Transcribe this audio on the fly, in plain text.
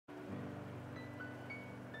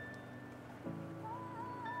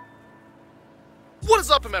What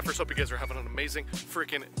is up, MFers? Hope you guys are having an amazing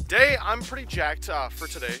freaking day. I'm pretty jacked for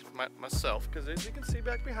today, myself, because as you can see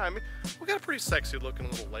back behind me, we got a pretty sexy looking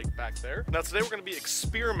little lake back there. Now today we're going to be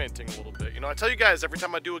experimenting a little bit. You know, I tell you guys every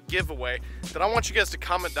time I do a giveaway that I want you guys to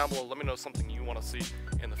comment down below, let me know something you want to see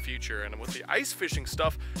in the future. And with the ice fishing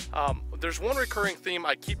stuff, there's one recurring theme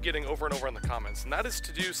I keep getting over and over in the comments, and that is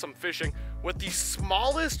to do some fishing with the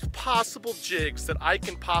smallest possible jigs that I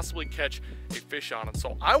can possibly catch a fish on. And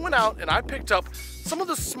so I went out and I picked up some of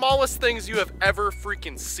the smallest things you have ever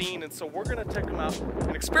freaking seen, and so we're gonna take them out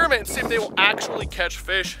and experiment and see if they will actually catch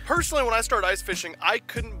fish. Personally, when I started ice fishing, I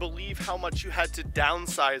couldn't believe how much you had to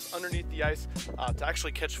downsize underneath the ice to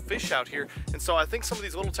actually catch fish out here, and so I think some of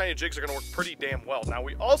these little tiny jigs are gonna work pretty damn well. Now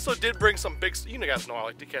we also did bring some big, you guys know I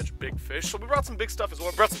like to catch big fish, so we brought some big stuff as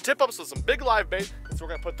well. We brought some tip-ups with some big live bait, and so we're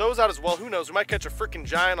gonna put those out as well. Who knows, we might catch a freaking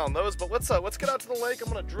giant on those, but let's get out to the lake.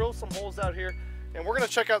 I'm gonna drill some holes out here, and we're gonna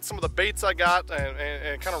check out some of the baits I got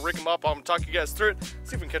and kind of rig them up. I'm gonna talk you guys through it, see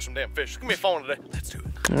if we can catch some damn fish. It's gonna be a fun one today. Let's do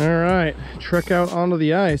it. All right, trek out onto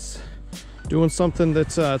the ice, doing something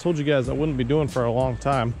that I told you guys I wouldn't be doing for a long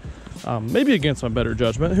time. Maybe against my better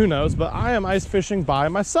judgment, who knows, but I am ice fishing by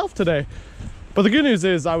myself today. But the good news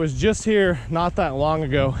is I was just here not that long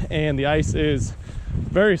ago, and the ice is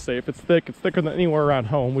very safe. It's thick. It's thicker than anywhere around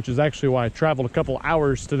home, which is actually why I traveled a couple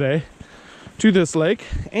hours today to this lake.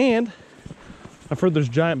 And I've heard there's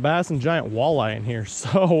giant bass and giant walleye in here.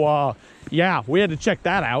 So yeah, we had to check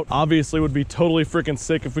that out. Obviously would be totally freaking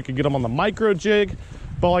sick if we could get them on the micro jig.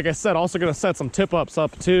 But like I said, also gonna set some tip ups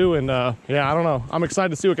up too. And yeah, I don't know. I'm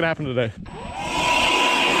excited to see what can happen today.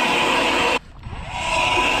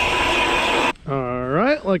 All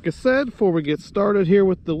right, like I said, before we get started here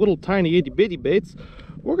with the little tiny itty bitty baits,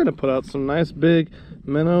 we're gonna put out some nice big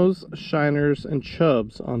minnows, shiners, and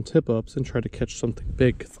chubs on tip-ups and try to catch something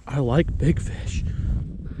big, because I like big fish.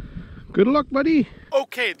 Good luck, buddy.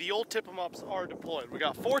 Okay, the old tip-em-ups are deployed. We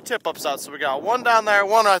got 4 tip-ups out, so we got one down there,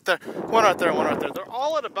 one right there, one right there, and one right there. They're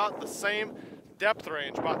all at about the same depth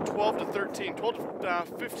range, about 12 to 13, 12 to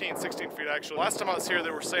 15, 16 feet actually. Last time I was here, they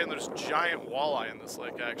were saying there's giant walleye in this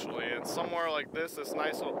lake actually, and somewhere like this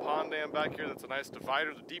nice little pond dam back here that's a nice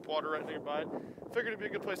divider, the deep water right nearby. Figured it'd be a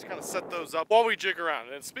good place to kind of set those up while we jig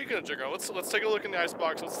around. And speaking of jig around, let's take a look in the ice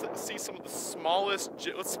box. Let's see some of the smallest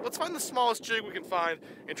let's find the smallest jig we can find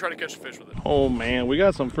and try to catch a fish with it. Oh man, we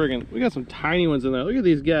got some tiny ones in there. Look at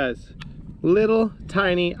these guys. Little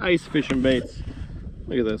tiny ice fishing baits.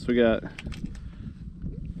 Look at this. We got,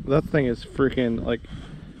 that thing is freaking, like,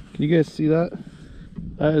 can you guys see that?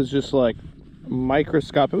 That is just like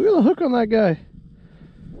microscopic. Look at the hook on that guy.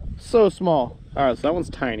 So small. All right, so that one's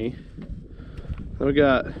tiny. Then we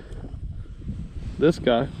got this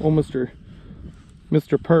guy, oh, Mr.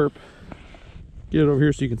 Perp. Get it over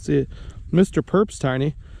here so you can see it. Mr. Perp's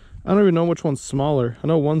tiny. I don't even know which one's smaller. I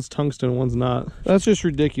know one's tungsten and one's not. That's just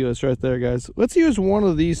ridiculous right there, guys. Let's use one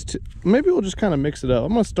of these two. Maybe we'll just kind of mix it up.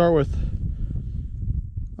 I'm gonna start with,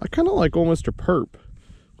 I kind of like old Mr. Perp.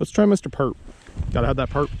 Let's try Mr. Perp. Gotta have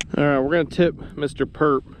that perp. All right, we're gonna tip Mr.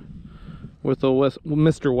 Perp with a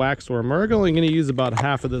Mr. Waxworm. We're only gonna use about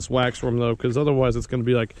half of this waxworm though, because otherwise it's gonna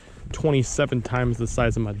be like 27 times the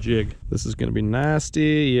size of my jig. This is gonna be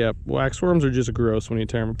nasty. Yep, waxworms are just gross when you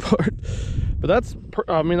tear them apart. But that's,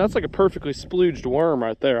 I mean, that's like a perfectly splooged worm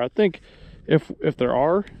right there. I think if there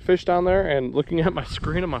are fish down there, and looking at my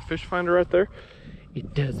screen on my fish finder right there,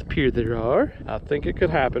 it does appear there are. I think it could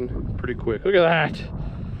happen pretty quick. Look at that.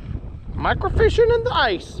 Microfishing in the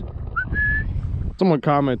ice. Someone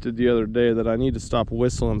commented the other day that I need to stop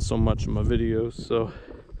whistling so much in my videos, so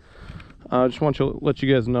I just want to let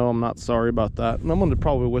you guys know I'm not sorry about that. And I'm going to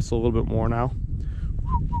probably whistle a little bit more now.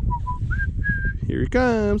 Here he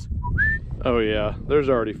comes. Oh yeah, there's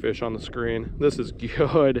already fish on the screen. This is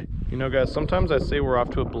good. You know guys, sometimes I say we're off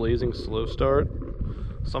to a blazing slow start.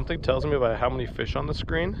 Something tells me about how many fish on the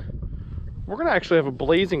screen. We're gonna actually have a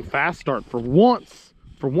blazing fast start for once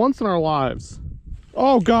in our lives.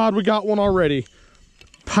 Oh God, we got one already.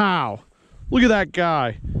 Pow. Look at that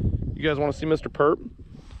guy. You guys wanna see Mr. Perp?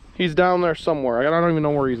 He's down there somewhere. I don't even know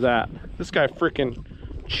where he's at. This guy freaking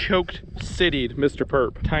choked city'd Mr.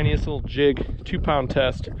 Perp. Tiniest little jig, 2-pound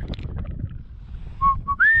test.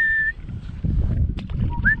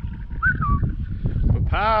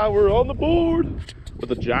 Power on the board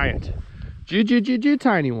with a giant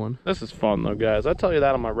tiny one. This is fun though, guys. I tell you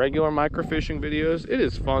that on my regular microfishing videos, it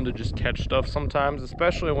is fun to just catch stuff sometimes,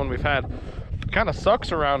 especially when we've had, kind of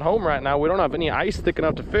sucks around home right now. We don't have any ice thick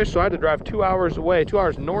enough to fish, so I had to drive 2 hours away, 2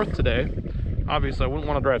 hours north today. Obviously I wouldn't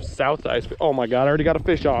want to drive south to ice. Oh my God, I already got a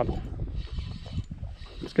fish on.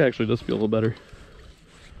 This guy actually does feel a little better.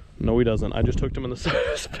 No, he doesn't. I just hooked him in the side of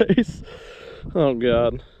his face. Oh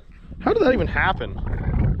God. How did that even happen?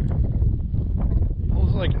 It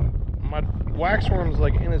was like, my waxworm's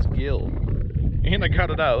like in his gill. And I got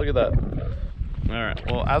it out, look at that. All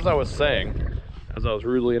right, well, as I was saying, as I was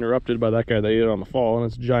rudely interrupted by that guy that ate it on the fall and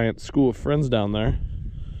his giant school of friends down there,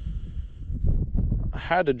 I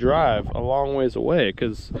had to drive a long ways away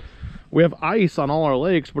because we have ice on all our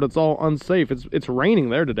lakes, but it's all unsafe. It's raining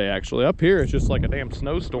there today, actually. Up here, it's just like a damn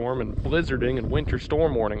snowstorm and blizzarding and winter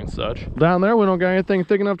storm warning and such. Down there, we don't got anything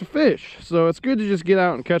thick enough to fish. So it's good to just get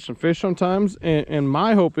out and catch some fish sometimes. And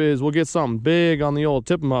my hope is we'll get something big on the old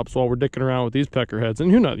tip 'em ups while we're dicking around with these peckerheads.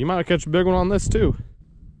 And who knows, you might catch a big one on this too.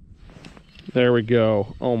 There we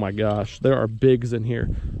go. Oh my gosh, there are bigs in here.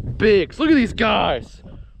 Bigs, look at these guys.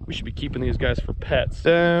 We should be keeping these guys for pets.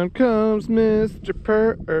 Down comes Mr.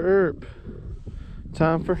 Perp.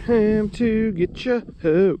 Time for him to get you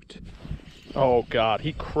hooked. Oh God,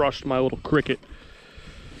 he crushed my little cricket.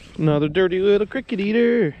 Another dirty little cricket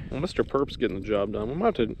eater. Well, Mr. Perp's getting the job done. We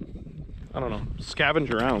might have to, I don't know,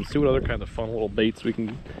 scavenge around, see what other kind of fun little baits we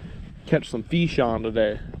can catch some fish on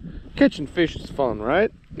today. Catching fish is fun, right?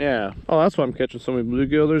 Yeah. Oh, that's why I'm catching so many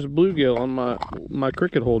bluegill. There's a bluegill on my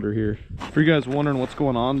cricket holder here. For you guys wondering what's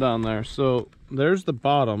going on down there, so there's the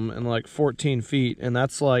bottom and like 14 feet, and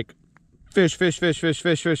that's like fish.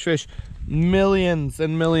 Millions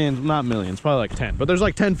and millions, not millions, probably like 10. But there's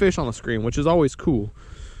like 10 fish on the screen, which is always cool.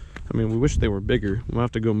 I mean, we wish they were bigger. We'll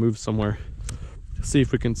have to go move somewhere. See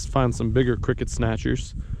if we can find some bigger cricket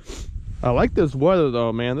snatchers. I like this weather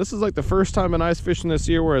though, man. This is like the first time in ice fishing this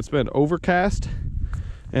year where it's been overcast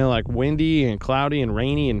and like windy and cloudy and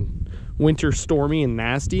rainy and winter stormy and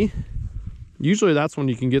nasty. Usually that's when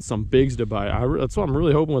you can get some bigs to bite. That's what I'm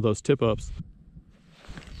really hoping with those tip ups.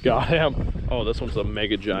 Got him. Oh, this one's a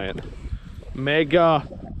mega giant. Mega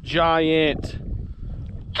giant.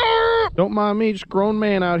 Don't mind me, just grown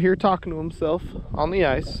man out here talking to himself on the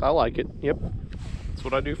ice. I like it. Yep. That's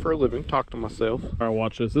what I do for a living, talk to myself. All right,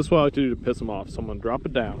 watch this. This is what I like to do to piss them off. Someone drop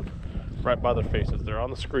it down right by their faces. They're on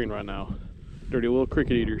the screen right now. Dirty little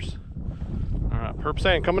cricket eaters. All right, Perp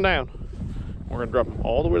saying coming down. We're gonna drop them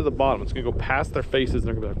all the way to the bottom. It's gonna go past their faces and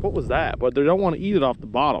they're gonna be like, what was that? But they don't want to eat it off the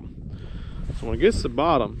bottom. So when it gets to the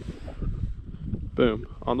bottom, boom,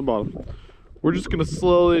 on the bottom, we're just gonna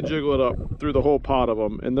slowly jiggle it up through the whole pot of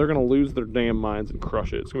them, and they're gonna lose their damn minds and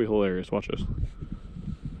crush it. It's gonna be hilarious. Watch this.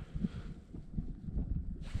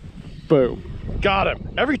 Boom. Got him.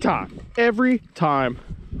 Every time. Every time.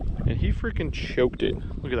 And he freaking choked it.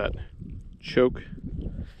 Look at that. Choke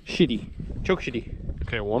shitty. Choke shitty.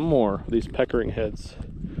 Okay, one more of these peckering heads.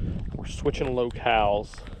 We're switching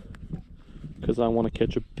locales because I want to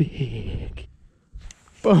catch a big.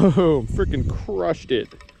 Boom. Freaking crushed it.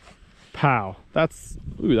 Pow. That's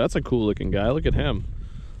a cool looking guy. Look at him.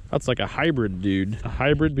 That's like a hybrid dude. A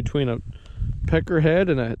hybrid between a peckerhead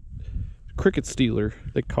and a cricket stealer.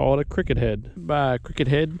 They call it a cricket head. Bye, cricket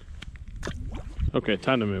head. Okay,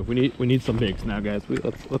 time to move. We need some bigs now, guys.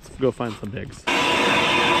 Let's go find some bigs.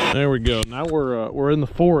 There we go. Now we're in the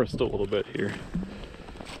forest a little bit here.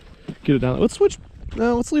 Get it down. Let's switch.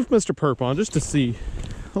 No, let's leave Mr. Perp on just to see.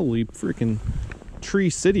 Holy freaking Tree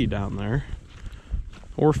City down there,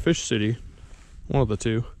 or Fish City, one of the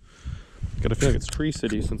two. Gotta feel like it's Tree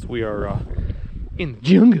City since we are in the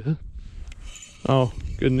jungle. Oh,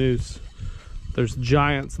 good news. There's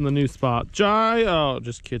giants in the new spot. Oh,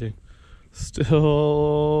 just kidding.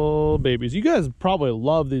 Still babies. You guys probably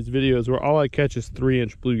love these videos where all I catch is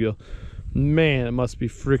 3-inch bluegill. Man, it must be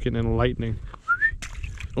freaking enlightening.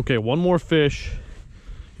 Okay, one more fish,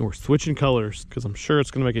 and we're switching colors because I'm sure it's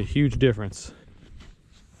gonna make a huge difference.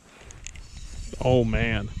 Oh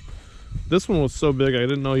man, this one was so big I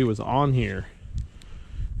didn't know he was on here.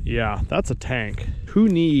 Yeah, that's a tank. Who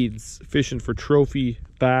needs fishing for trophy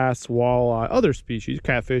bass, walleye, other species,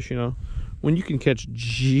 catfish, you know, when you can catch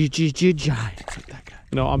giants like that guy?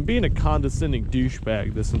 You know, I'm being a condescending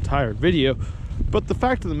douchebag this entire video, but the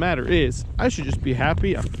fact of the matter is, I should just be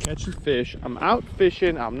happy I'm catching fish. I'm out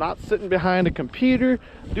fishing. I'm not sitting behind a computer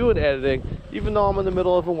doing editing, even though I'm in the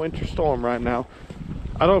middle of a winter storm right now.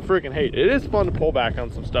 I don't freaking hate it. It is fun to pull back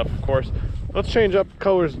on some stuff, of course. Let's change up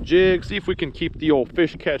colors and jigs, see if we can keep the old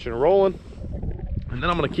fish catching rolling. And then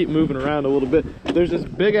I'm gonna keep moving around a little bit. There's this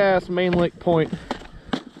big ass main lake point.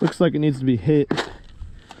 Looks like it needs to be hit.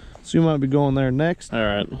 So we might be going there next. All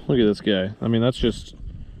right, look at this guy. I mean,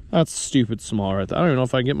 that's stupid small right there. I don't even know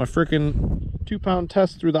if I can get my freaking 2-pound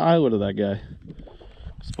test through the eyelid of that guy.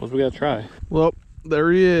 I suppose we gotta try. Well,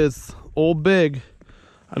 there he is, old big.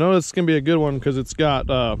 I know this is gonna be a good one because it's got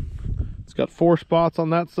 4 spots on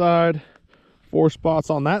that side, 4 spots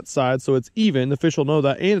on that side, so it's even. The fish will know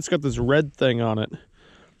that, and it's got this red thing on it.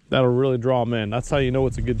 That'll really draw them in. That's how you know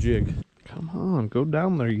it's a good jig. Come on, go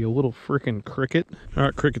down there, you little freaking cricket. All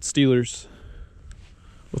right, cricket stealers.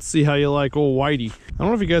 Let's see how you like old Whitey. I don't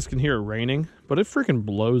know if you guys can hear it raining, but it freaking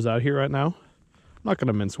blows out here right now. I'm not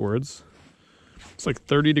gonna mince words. It's like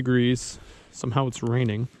 30 degrees. Somehow it's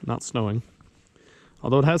raining, not snowing.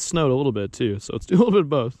 Although it has snowed a little bit too, so it's a little bit of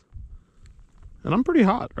both. And I'm pretty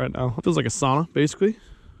hot right now. It feels like a sauna, basically.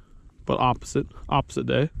 But opposite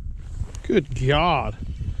day. Good God.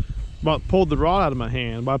 About pulled the rod out of my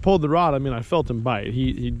hand. By pulled the rod, I mean I felt him bite.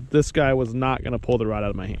 This guy was not gonna pull the rod out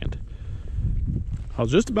of my hand. I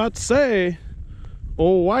was just about to say,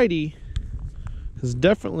 old Whitey has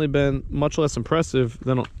definitely been much less impressive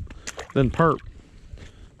than Perp.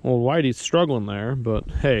 Old Whitey's struggling there, but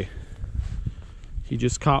hey, he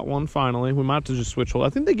just caught one finally. We might have to just switch hold. I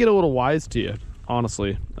think they get a little wise to you,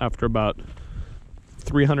 honestly. After about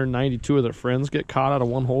 392 of their friends get caught out of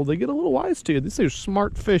one hold, they get a little wise to you. These are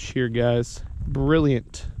smart fish here, guys.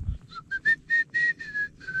 Brilliant.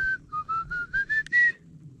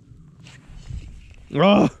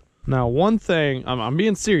 Ugh. Now, one thing, I'm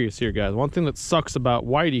being serious here, guys. One thing that sucks about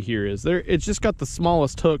Whitey here is it's just got the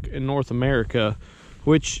smallest hook in North America,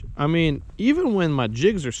 which, I mean, even when my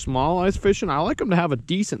jigs are small ice fishing, I like them to have a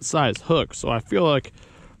decent sized hook. So I feel like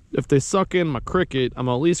if they suck in my cricket, I'm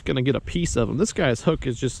at least going to get a piece of them. This guy's hook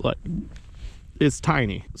is just like, it's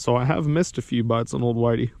tiny. So I have missed a few bites on old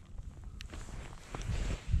Whitey.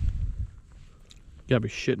 You gotta be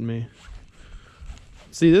shitting me.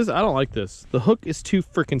 See this? I don't like this. The hook is too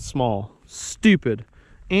freaking small. Stupid.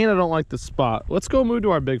 And I don't like the spot. Let's go move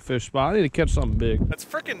to our big fish spot. I need to catch something big. It's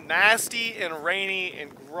freaking nasty and rainy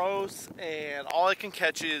and gross, and all I can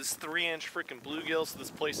catch is 3-inch freaking bluegill, so this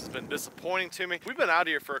place has been disappointing to me. We've been out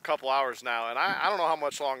here for a couple hours now, and I don't know how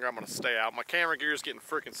much longer I'm gonna stay out. My camera gear is getting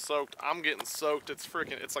freaking soaked. I'm getting soaked. It's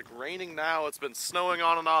like raining now. It's been snowing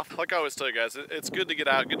on and off. Like I always tell you guys, it's good to get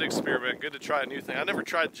out, good to experiment, good to try a new thing. I never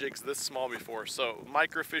tried jigs this small before, so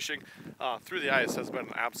microfishing through the ice has been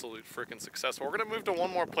an absolute freaking success. We're gonna move to one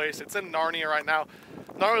more place. It's in Narnia right now.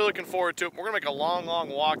 Not really looking forward to it. We're gonna make a long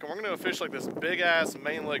walk, and we're gonna fish like this big ass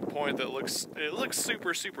main lake point that looks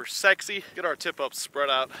super sexy. Get our tip ups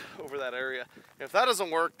spread out over that area. If that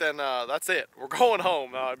doesn't work, then that's it. We're going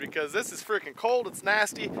home because this is freaking cold. It's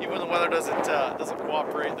nasty. Even when the weather doesn't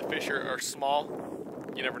cooperate, the fish are small.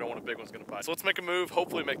 You never know when a big one's gonna bite. So let's make a move.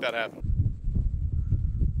 Hopefully make that happen.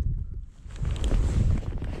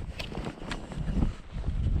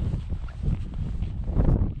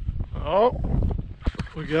 Oh,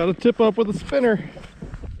 we got a tip up with a spinner.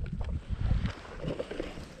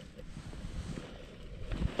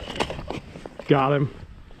 Got him.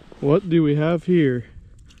 What do we have here?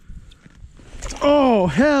 Oh,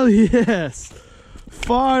 hell yes!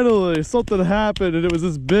 Finally, something happened, and it was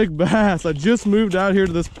this big bass. I just moved out here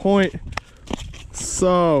to this point.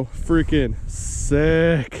 So freaking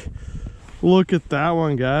sick. Look at that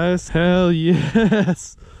one, guys. Hell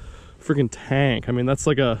yes. Freaking tank. I mean, that's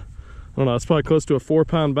like a, I don't know, it's probably close to a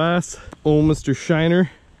 4-pound bass. Old Mr.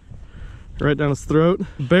 Shiner, right down his throat.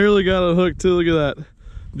 Barely got a hook too, look at that.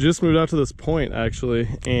 Just moved out to this point actually,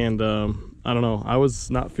 and I don't know, I was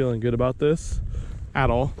not feeling good about this at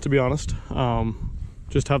all, to be honest.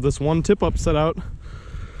 Just have this one tip up set out,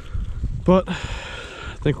 but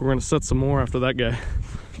I think we're gonna set some more after that guy.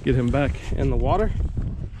 Get him back in the water.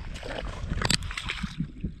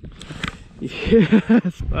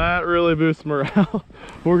 Yes, that really boosts morale.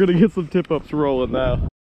 We're gonna get some tip ups rolling now.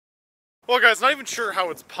 Well guys, not even sure how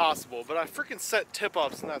it's possible, but I freaking set tip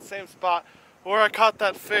ups in that same spot where I caught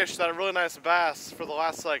that fish, that really nice bass, for the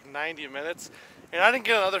last like 90 minutes, and I didn't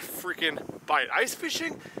get another freaking bite. Ice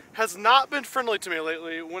fishing has not been friendly to me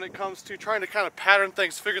lately when it comes to trying to kind of pattern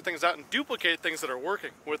things, figure things out, and duplicate things that are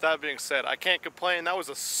working. With that being said, I can't complain. That was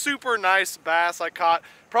a super nice bass I caught,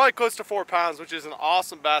 probably close to 4 pounds, which is an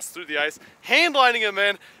awesome bass through the ice. Hand lining him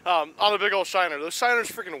in on a big old shiner. Those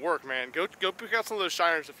shiners freaking work, man. Go pick out some of those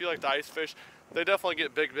shiners if you like to ice fish. They definitely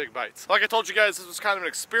get big bites. Like I told you guys, this was kind of an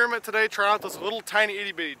experiment today, trying out those little tiny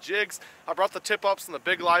itty bitty jigs. I brought the tip ups and the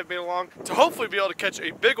big live bait along to hopefully be able to catch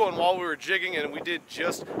a big one while we were jigging, and we did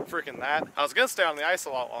just freaking that. I was gonna stay on the ice a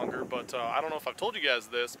lot longer, but I don't know if I've told you guys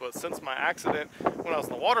this, but since my accident when I was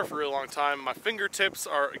in the water for a really long time, my fingertips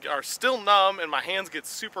are still numb and my hands get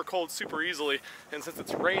super cold super easily. And since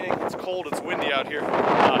it's raining, it's cold, it's windy out here,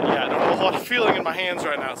 yeah, I don't have a lot of feeling in my hands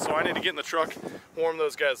right now, so I need to get in the truck, warm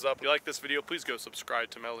those guys up. If you like this video, please go subscribe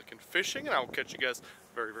to Milliken Fishing, and I will catch you guys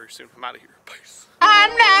very soon. I'm out of here. Peace.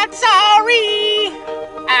 I'm not sorry.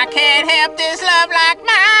 I can't help this love like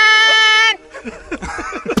mine.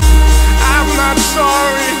 I'm not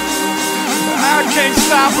sorry. I can't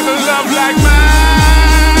stop with a love like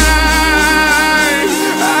mine.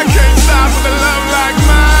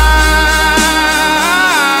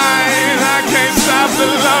 a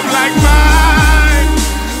love like mine.